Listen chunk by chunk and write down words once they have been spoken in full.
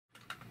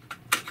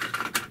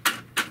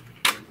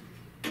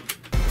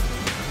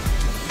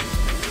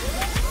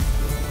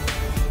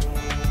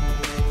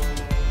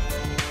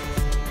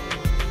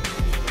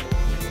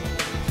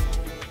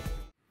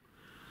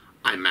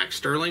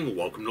Sterling,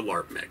 welcome to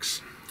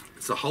Larpmix.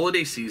 It's the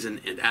holiday season,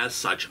 and as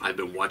such, I've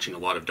been watching a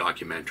lot of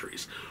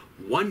documentaries.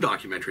 One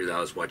documentary that I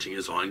was watching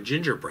is on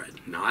gingerbread.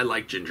 Now, I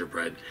like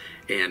gingerbread,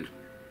 and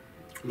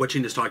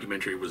watching this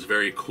documentary was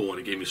very cool, and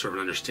it gave me sort of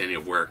an understanding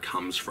of where it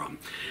comes from.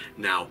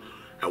 Now,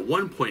 at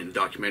one point in the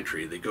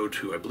documentary, they go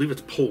to, I believe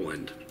it's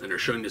Poland, and they're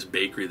showing this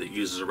bakery that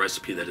uses a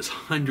recipe that is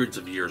hundreds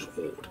of years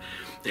old.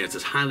 And it's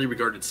this highly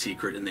regarded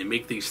secret, and they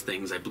make these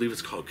things, I believe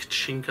it's called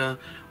Kaczynka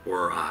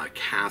or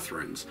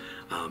Catherine's.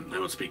 I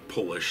don't speak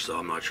Polish, so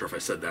I'm not sure if I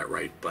said that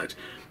right, but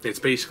it's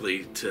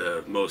basically,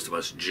 to most of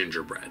us,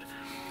 gingerbread.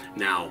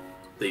 Now,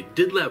 they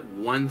did let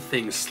one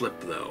thing slip,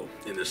 though,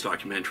 in this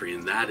documentary,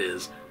 and that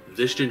is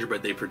this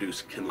gingerbread they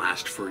produce can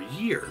last for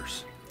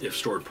years if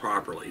stored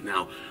properly.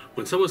 Now,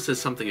 when someone says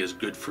something is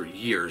good for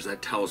years,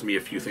 that tells me a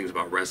few things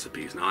about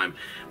recipes. Now, I'm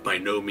by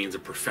no means a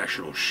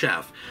professional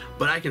chef,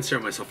 but I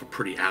consider myself a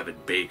pretty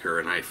avid baker,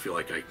 and I feel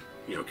like I,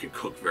 can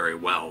cook very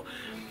well.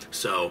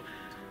 So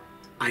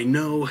I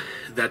know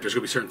that there's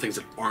going to be certain things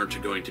that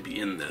aren't going to be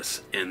in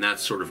this, and that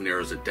sort of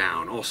narrows it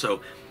down. Also,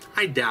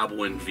 I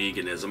dabble in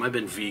veganism. I've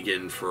been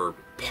vegan for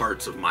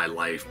parts of my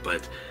life,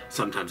 but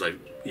sometimes I,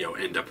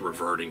 end up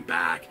reverting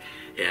back,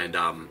 and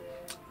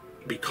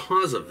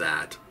because of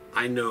that,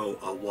 I know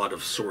a lot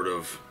of sort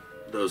of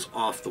those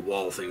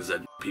off-the-wall things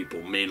that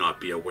people may not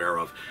be aware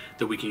of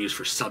that we can use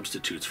for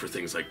substitutes for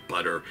things like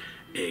butter,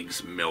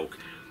 eggs, milk.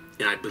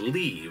 And I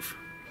believe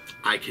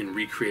I can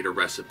recreate a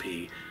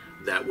recipe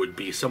that would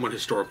be somewhat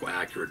historical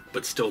accurate,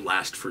 but still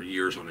last for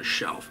years on a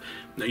shelf.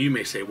 Now, you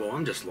may say, well,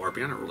 I'm just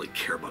LARPing. I don't really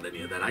care about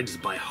any of that. I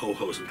just buy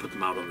ho-hos and put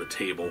them out on the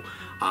table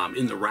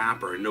in the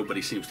wrapper, and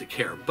nobody seems to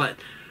care. But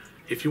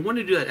if you want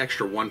to do that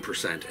extra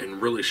 1%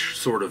 and really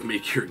sort of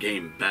make your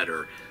game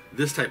better,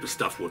 this type of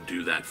stuff will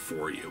do that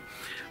for you.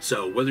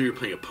 So whether you're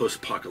playing a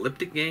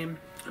post-apocalyptic game,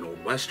 an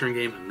old western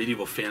game,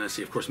 medieval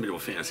fantasy, of course medieval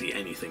fantasy,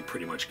 anything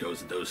pretty much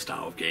goes in those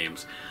style of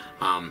games,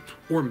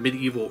 or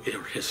medieval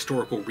or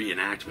historical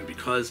reenactment,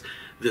 because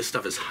this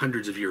stuff is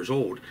hundreds of years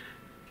old,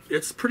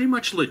 it's pretty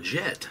much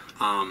legit.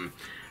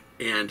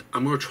 And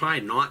I'm going to try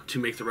not to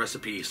make the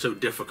recipe so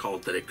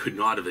difficult that it could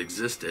not have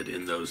existed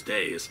in those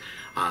days,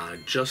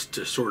 just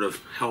to sort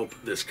of help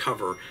this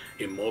cover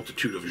a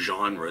multitude of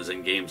genres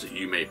and games that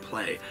you may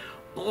play.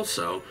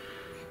 Also,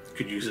 you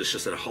could use this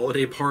just at a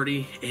holiday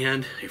party,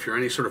 and if you're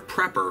any sort of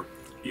prepper,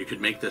 you could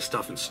make this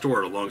stuff and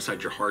store it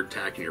alongside your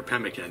hardtack and your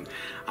pemmican,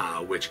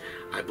 which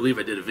I believe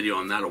I did a video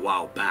on that a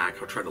while back.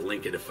 I'll try to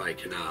link it if I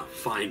can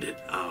find it.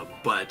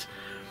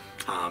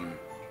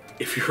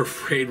 If you're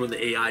afraid when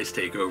the AIs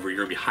take over, you're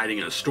going to be hiding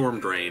in a storm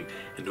drain,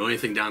 and the only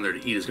thing down there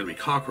to eat is going to be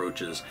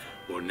cockroaches,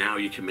 well, now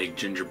you can make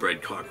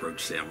gingerbread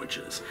cockroach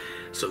sandwiches.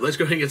 So let's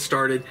go ahead and get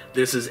started.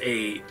 This is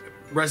a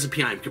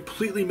recipe I'm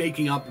completely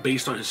making up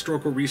based on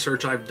historical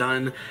research I've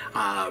done,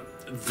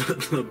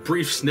 the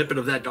brief snippet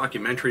of that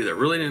documentary that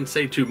really didn't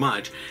say too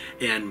much,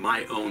 and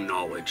my own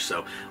knowledge.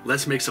 So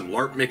let's make some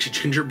Larpmix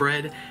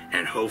gingerbread,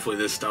 and hopefully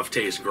this stuff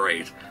tastes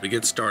great. To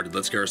get started,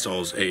 let's get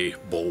ourselves a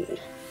bowl.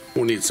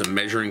 We'll need some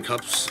measuring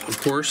cups,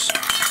 of course.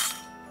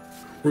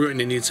 We're going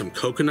to need some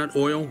coconut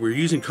oil. We're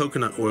using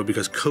coconut oil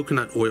because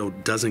coconut oil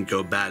doesn't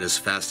go bad as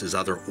fast as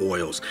other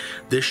oils.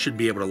 This should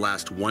be able to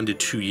last 1 to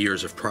 2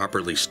 years if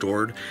properly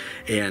stored.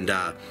 And,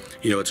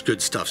 it's good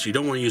stuff. So you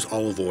don't want to use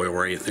olive oil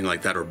or anything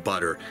like that, or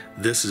butter.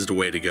 This is the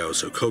way to go.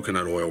 So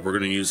coconut oil, we're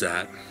going to use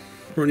that.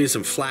 We're going to need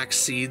some flax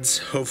seeds.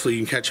 Hopefully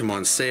you can catch them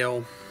on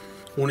sale.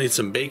 We'll need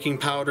some baking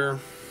powder,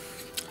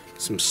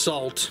 some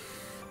salt,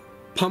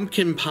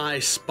 pumpkin pie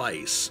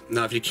spice.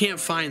 Now, if you can't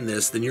find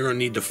this, then you're going to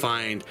need to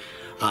find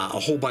a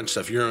whole bunch of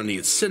stuff. You're going to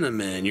need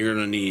cinnamon, you're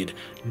going to need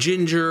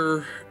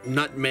ginger,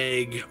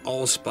 nutmeg,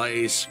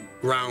 allspice,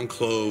 ground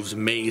cloves,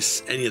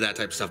 mace, any of that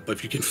type of stuff. But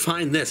if you can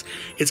find this,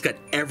 it's got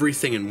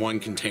everything in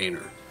one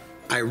container.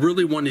 I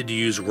really wanted to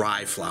use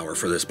rye flour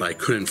for this, but I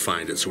couldn't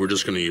find it, so we're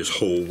just going to use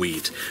whole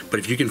wheat. But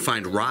if you can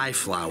find rye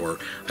flour,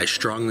 I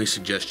strongly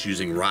suggest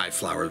using rye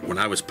flour. When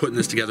I was putting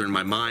this together in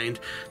my mind,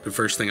 the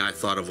first thing I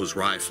thought of was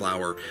rye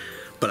flour,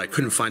 but I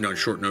couldn't find it on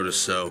short notice,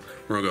 so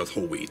we're going to go with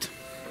whole wheat.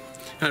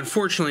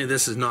 Unfortunately,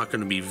 this is not going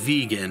to be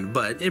vegan,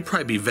 but it'd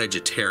probably be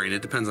vegetarian.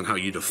 It depends on how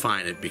you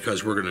define it,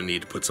 because we're going to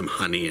need to put some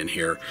honey in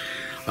here.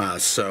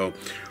 So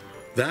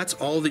that's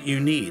all that you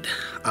need.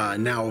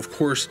 Now, of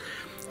course,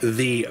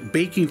 the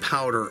baking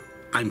powder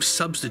I'm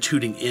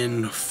substituting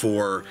in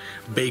for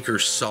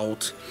baker's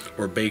salt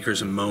or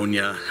baker's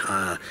ammonia.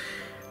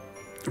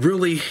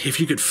 Really, if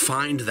you could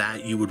find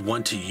that, you would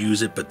want to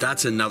use it, but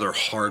that's another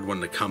hard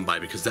one to come by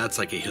because that's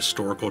like a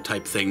historical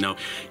type thing. Now,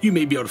 you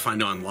may be able to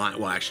find it online.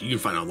 Well, actually, you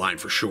can find it online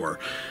for sure.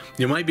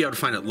 You might be able to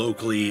find it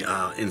locally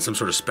in some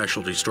sort of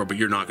specialty store, but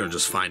you're not going to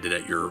just find it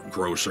at your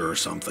grocer or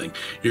something.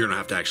 You're going to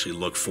have to actually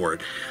look for it.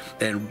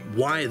 And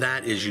why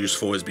that is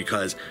useful is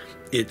because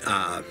it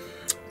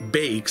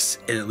bakes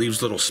and it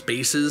leaves little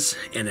spaces,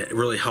 and it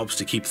really helps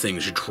to keep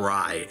things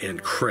dry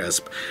and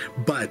crisp.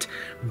 But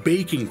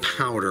baking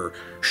powder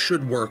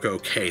should work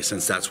okay,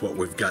 since that's what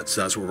we've got,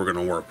 so that's what we're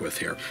going to work with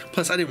here.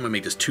 Plus, I didn't want to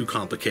make this too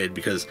complicated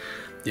because,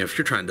 if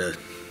you're trying to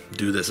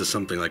do this as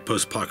something like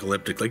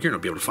post-apocalyptic, like you're not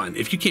gonna be able to find,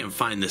 if you can't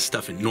find this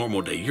stuff in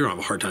normal day, you're gonna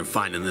have a hard time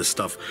finding this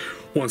stuff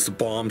once the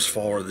bombs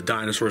fall or the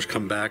dinosaurs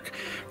come back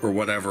or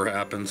whatever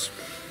happens.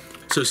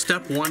 So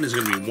step one is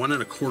gonna be 1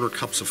 1/4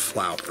 cups of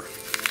flour.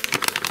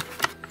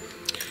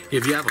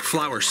 If you have a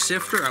flour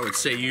sifter, I would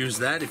say use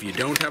that. If you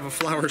don't have a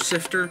flour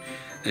sifter,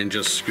 then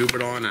just scoop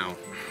it on out.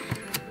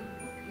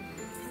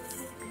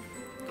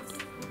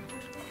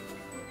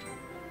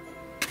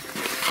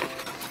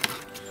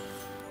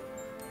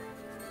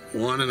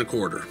 One and a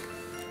quarter.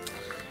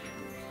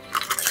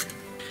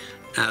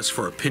 Ask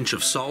for a pinch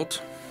of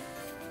salt.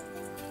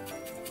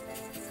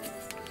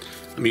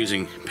 I'm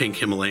using pink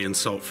Himalayan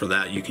salt for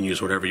that. You can use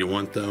whatever you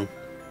want though.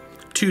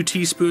 2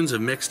 teaspoons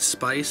of mixed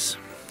spice.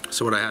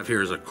 So what I have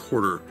here is a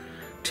 1/4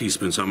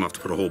 teaspoon, so I'm gonna have to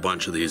put a whole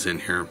bunch of these in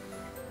here.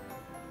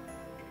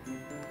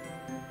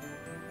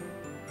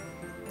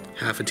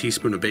 1/2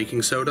 teaspoon of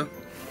baking soda.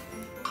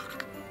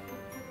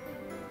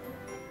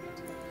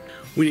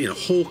 We need a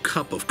whole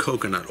cup of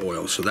coconut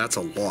oil, so that's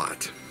a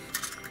lot.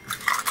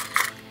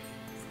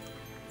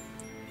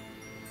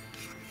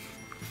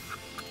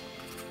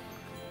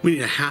 We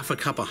need a 1/2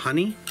 cup of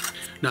honey.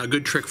 Now a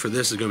good trick for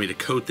this is going to be to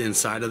coat the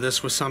inside of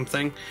this with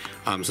something.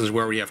 Since we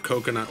already have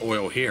coconut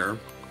oil here,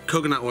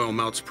 coconut oil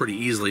melts pretty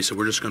easily, so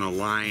we're just going to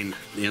line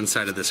the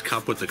inside of this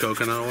cup with the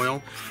coconut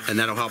oil, and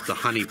that'll help the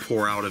honey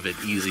pour out of it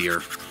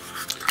easier.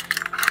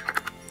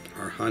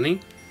 Our honey.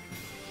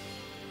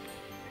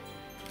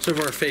 So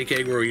for our fake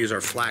egg, we'll use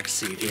our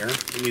flaxseed here.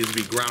 It needs to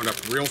be ground up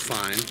real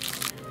fine.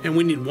 And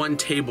we need 1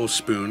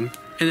 tablespoon,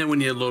 and then we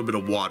need a little bit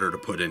of water to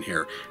put in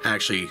here.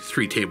 Actually,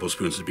 3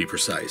 tablespoons to be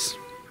precise.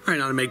 All right,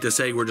 now to make this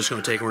egg, we're just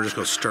gonna take and we're just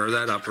gonna stir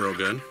that up real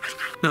good.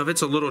 Now, if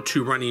it's a little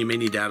too runny, you may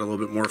need to add a little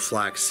bit more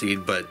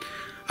flaxseed, but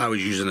I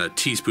was using a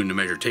teaspoon to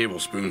measure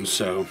tablespoons,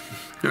 so.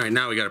 All right,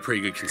 now we got a pretty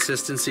good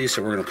consistency,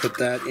 so we're gonna put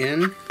that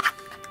in.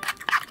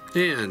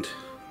 And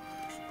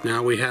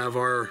now we have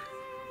our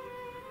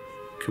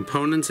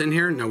components in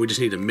here. Now we just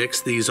need to mix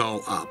these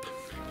all up.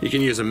 You can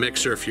use a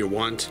mixer if you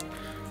want.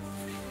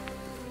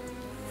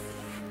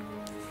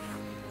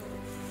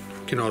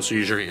 You can also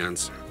use your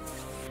hands.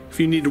 If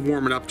you need to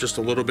warm it up just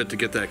a little bit to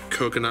get that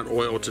coconut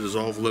oil to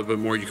dissolve a little bit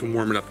more, you can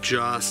warm it up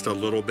just a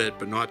little bit,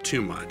 but not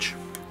too much.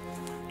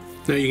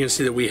 Now you can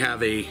see that we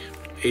have a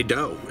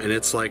dough, and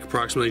it's like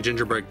approximately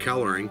gingerbread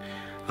coloring.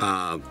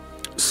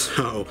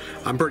 So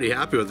I'm pretty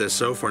happy with this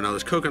so far. Now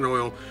this coconut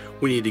oil,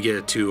 we need to get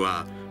it to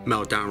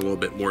melt down a little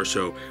bit more,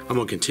 so I'm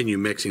gonna continue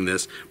mixing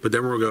this, but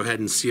then we'll go ahead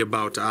and see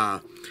about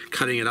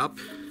cutting it up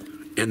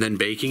and then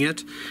baking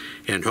it,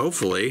 and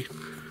hopefully,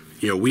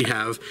 you know, we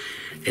have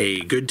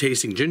a good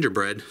tasting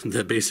gingerbread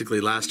that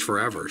basically lasts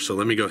forever. So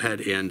let me go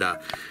ahead and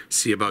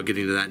see about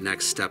getting to that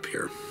next step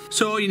here.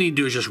 So all you need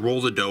to do is just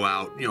roll the dough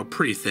out, you know,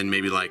 pretty thin,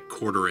 maybe like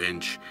 1/4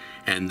 inch,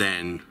 and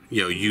then,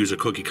 you know, use a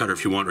cookie cutter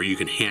if you want, or you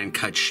can hand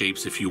cut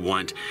shapes if you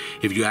want.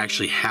 If you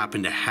actually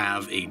happen to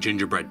have a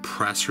gingerbread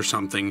press or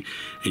something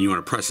and you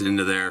want to press it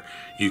into there,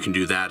 you can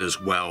do that as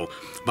well.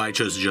 But I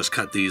chose to just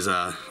cut these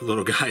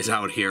little guys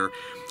out here.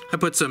 I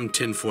put some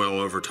tin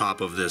foil over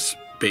top of this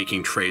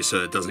baking tray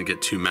so it doesn't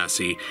get too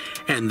messy,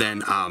 and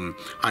then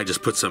I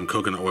just put some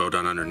coconut oil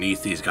down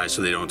underneath these guys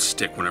so they don't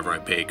stick whenever I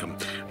bake them.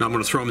 Now I'm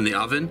going to throw them in the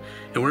oven,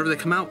 and whenever they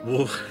come out,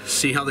 we'll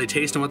see how they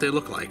taste and what they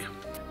look like.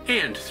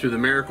 And through the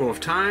miracle of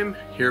time,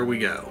 here we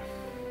go.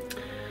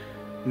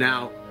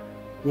 Now,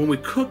 when we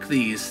cook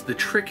these, the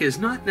trick is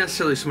not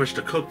necessarily so much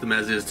to cook them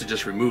as it is to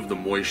just remove the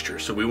moisture.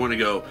 So we want to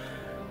go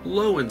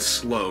low and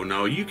slow.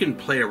 Now you can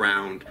play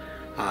around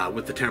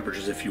with the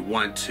temperatures if you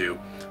want to,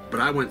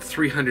 but I went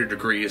 300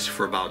 degrees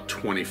for about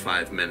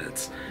 25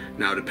 minutes.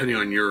 Now, depending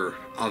on your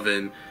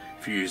oven,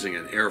 if you're using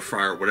an air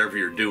fryer, whatever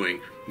you're doing,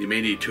 you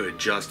may need to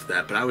adjust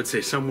that, but I would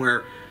say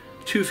somewhere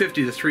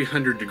 250 to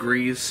 300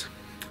 degrees,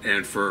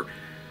 and for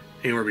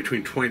anywhere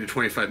between 20 to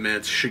 25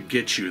 minutes should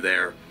get you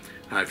there.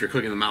 If you're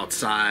cooking them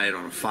outside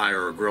on a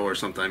fire or a grill or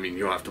something, I mean,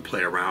 you'll have to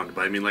play around.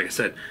 But I mean, like I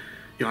said,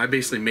 you know, I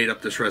basically made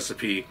up this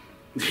recipe,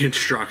 the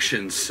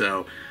instructions,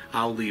 so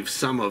I'll leave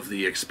some of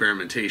the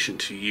experimentation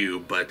to you,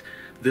 but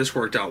this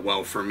worked out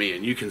well for me,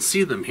 and you can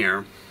see them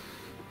here.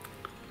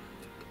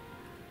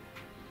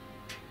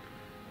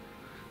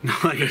 Now,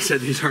 like I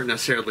said, these aren't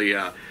necessarily, you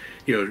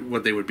know,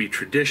 what they would be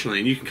traditionally,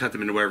 and you can cut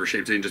them into whatever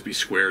shapes. They can just be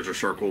squares or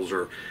circles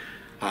or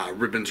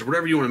ribbons or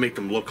whatever you want to make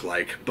them look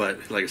like.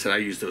 But like I said, I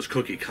use those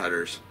cookie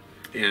cutters,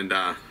 and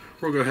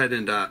we'll go ahead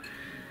and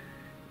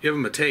give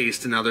them a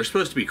taste. And now they're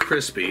supposed to be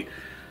crispy.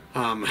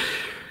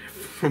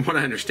 From what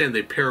I understand,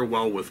 they pair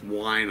well with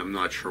wine. I'm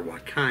not sure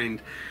what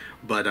kind,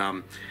 but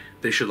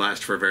they should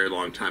last for a very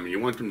long time. And you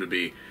want them to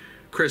be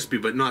crispy,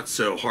 but not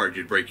so hard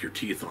you'd break your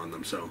teeth on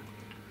them. So.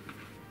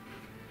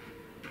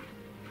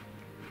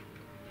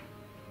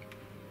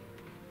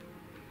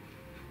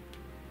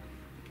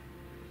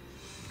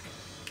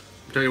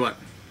 Tell you what,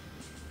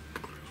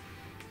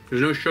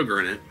 there's no sugar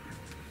in it,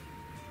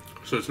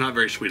 so it's not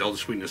very sweet. All the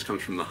sweetness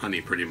comes from the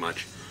honey pretty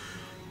much,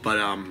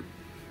 but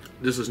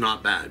this is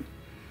not bad.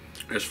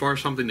 As far as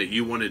something that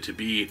you wanted to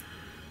be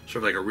sort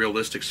of like a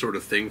realistic sort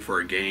of thing for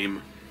a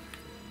game,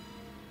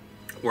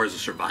 or as a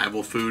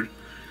survival food,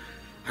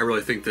 I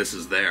really think this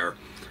is there.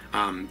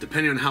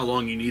 Depending on how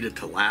long you need it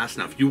to last.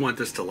 Now, if you want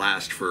this to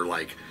last for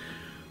like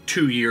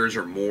 2 years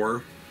or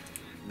more,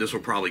 this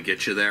will probably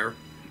get you there.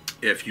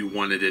 If you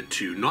wanted it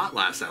to not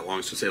last that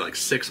long, so say like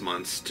 6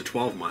 months to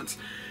 12 months,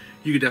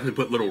 you could definitely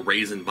put little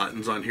raisin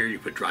buttons on here. You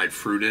could put dried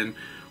fruit in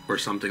or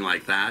something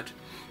like that.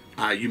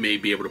 You may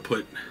be able to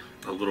put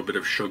a little bit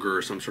of sugar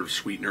or some sort of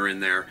sweetener in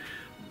there,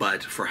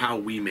 but for how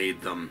we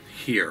made them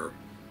here,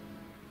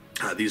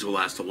 these will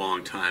last a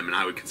long time, and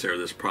I would consider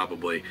this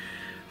probably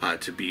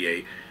to be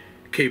a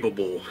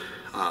capable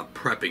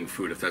prepping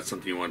food if that's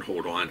something you want to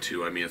hold on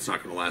to. I mean, it's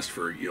not going to last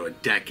for, you know, a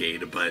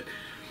decade, but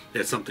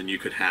it's something you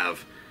could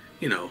have,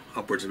 you know,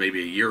 upwards of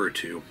maybe a year or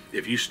two.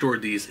 If you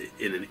stored these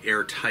in an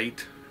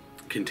airtight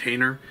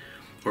container,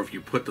 or if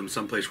you put them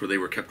someplace where they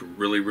were kept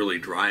really, really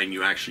dry and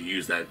you actually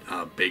use that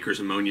baker's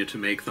ammonia to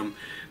make them,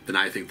 then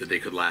I think that they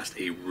could last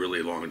a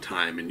really long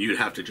time. And you'd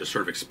have to just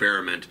sort of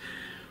experiment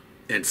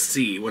and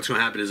see. What's going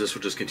to happen is this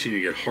will just continue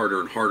to get harder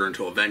and harder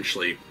until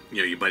eventually, you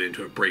know, you bite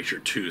into it, breaks your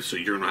tooth, so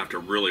you're going to have to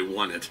really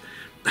want it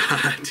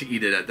to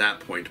eat it at that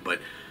point. But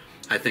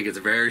I think it's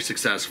very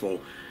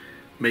successful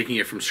making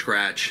it from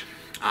scratch.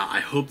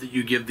 I hope that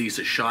you give these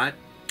a shot,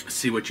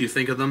 see what you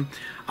think of them.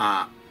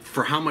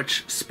 For how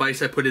much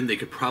spice I put in, they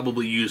could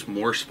probably use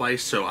more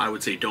spice, so I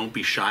would say don't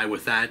be shy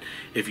with that.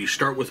 If you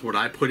start with what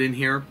I put in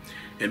here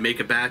and make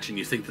a batch and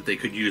you think that they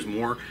could use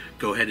more,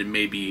 go ahead and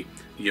maybe,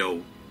 you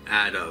know,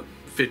 add a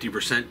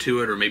 50%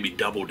 to it, or maybe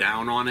double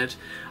down on it.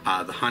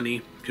 The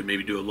honey could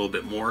maybe do a little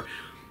bit more.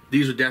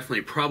 These would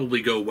definitely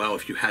probably go well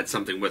if you had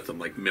something with them,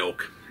 like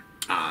milk,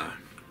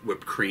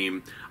 whipped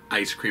cream,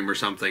 ice cream or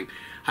something.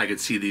 I could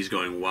see these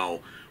going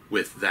well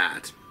with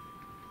that.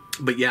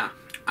 But yeah,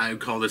 I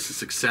would call this a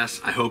success.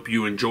 I hope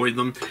you enjoyed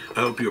them. I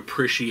hope you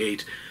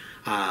appreciate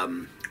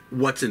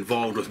what's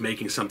involved with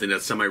making something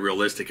that's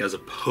semi-realistic, as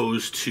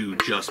opposed to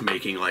just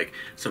making like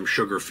some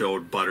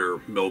sugar-filled, butter,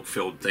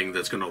 milk-filled thing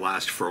that's going to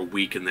last for a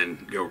week and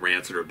then go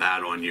rancid or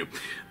bad on you.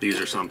 These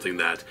are something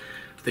that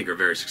I think are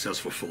very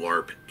successful for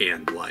LARP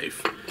and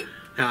life.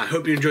 I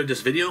hope you enjoyed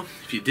this video.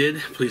 If you did,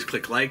 please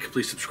click like,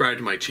 please subscribe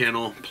to my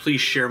channel,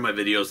 please share my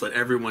videos, let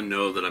everyone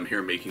know that I'm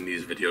here making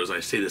these videos. I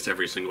say this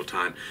every single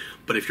time,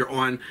 but if you're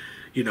on,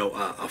 you know,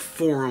 a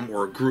forum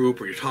or a group,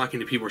 or you're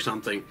talking to people or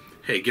something,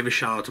 hey, give a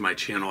shout out to my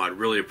channel. I'd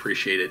really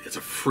appreciate it. It's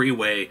a free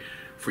way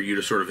for you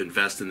to sort of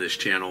invest in this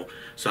channel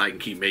so I can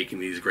keep making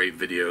these great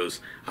videos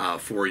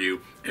for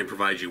you and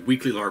provide you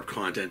weekly LARP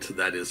content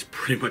that is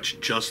pretty much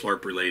just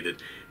LARP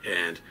related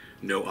and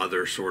no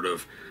other sort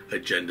of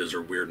agendas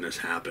or weirdness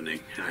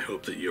happening. And I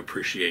hope that you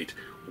appreciate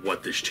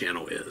what this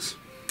channel is.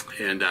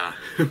 And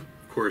of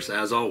course,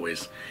 as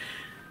always,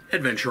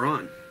 adventure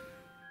on.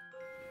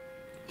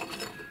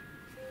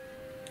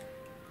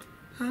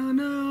 Oh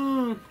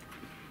no!